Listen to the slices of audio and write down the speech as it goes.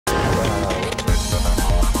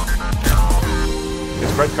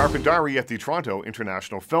Red Carpet Diary at the Toronto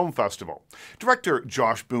International Film Festival. Director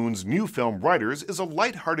Josh Boone's new film Writers is a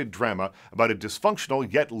light-hearted drama about a dysfunctional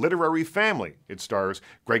yet literary family. It stars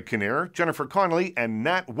Greg Kinnear, Jennifer Connelly, and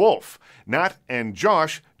Nat Wolff. Nat and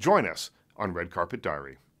Josh join us on Red Carpet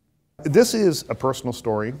Diary. This is a personal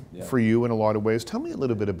story for you in a lot of ways. Tell me a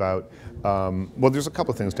little bit about, well, there's a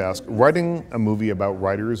couple of things to ask. Writing a movie about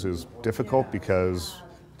writers is difficult because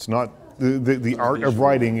it's not, the art of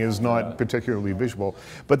writing is not particularly visual.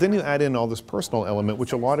 But then you add in all this personal element,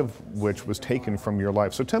 which a lot of which was taken from your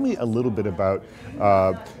life. So tell me a little bit about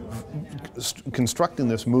constructing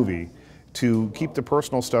this movie to keep the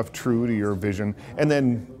personal stuff true to your vision, and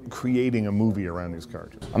then creating a movie around these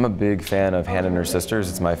characters. I'm a big fan of Hannah and Her Sisters.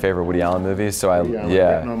 It's my favorite Woody Allen movie, so I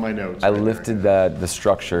on my notes, I lifted the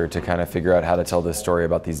structure to kind of figure out how to tell this story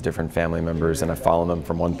about these different family members, and I follow them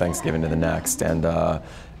from one Thanksgiving to the next. And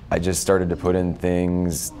I just started to put in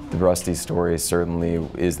things. The Rusty story certainly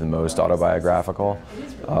is the most autobiographical.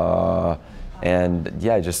 And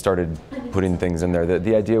yeah, I just started putting things in there.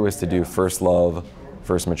 The idea was to do first love,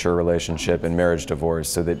 first mature relationship, and marriage divorce,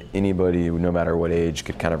 so that anybody, no matter what age,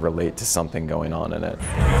 could kind of relate to something going on in it.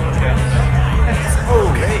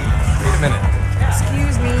 Oh, hey, wait a minute.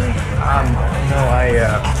 Excuse me. No, I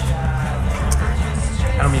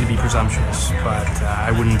don't mean to be presumptuous, but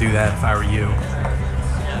I wouldn't do that if I were you.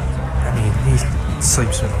 I mean, he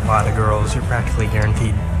sleeps with a lot of girls. You're practically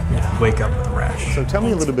guaranteed to wake up with a rash. So tell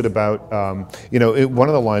me a little bit about, you know, one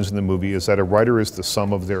of the lines in the movie is that a writer is the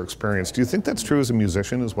sum of their experience. Do you think that's true as a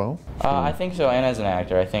musician as well? I think so, and as an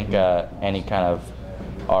actor. I think any kind of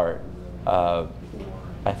art, I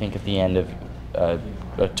think at the end of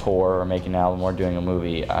a tour or making an album or doing a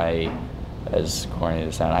movie, as corny as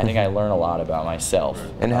it sounds, I think I learn a lot about myself.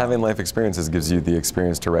 And having life experiences gives you the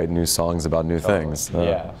experience to write new songs about new things.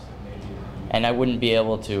 Yeah. And I wouldn't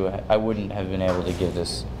have been able to give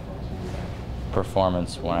this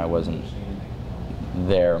performance when I wasn't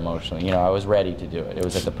there emotionally. You know, I was ready to do it. It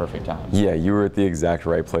was at the perfect time. Yeah, you were at the exact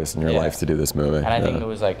right place in your life to do this movie. And I think it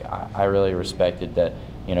was like, I really respected that,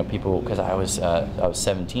 you know, people, because I was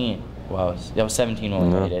 17. Well, I was 17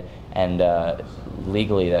 when we made it, and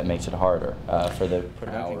legally that makes it harder for the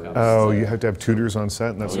production company. Oh, you have to have tutors on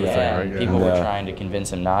set and that sort of thing, right? Yeah, people were trying to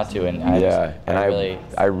convince him not to, and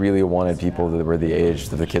I really wanted people that were the age,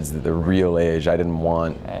 the kids, the real age. I didn't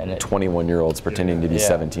want 21-year-olds pretending to be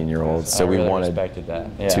 17-year-olds. So we wanted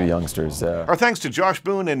two youngsters. Our thanks to Josh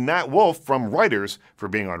Boone and Nat Wolff from Writers for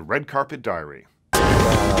being on Red Carpet Diary.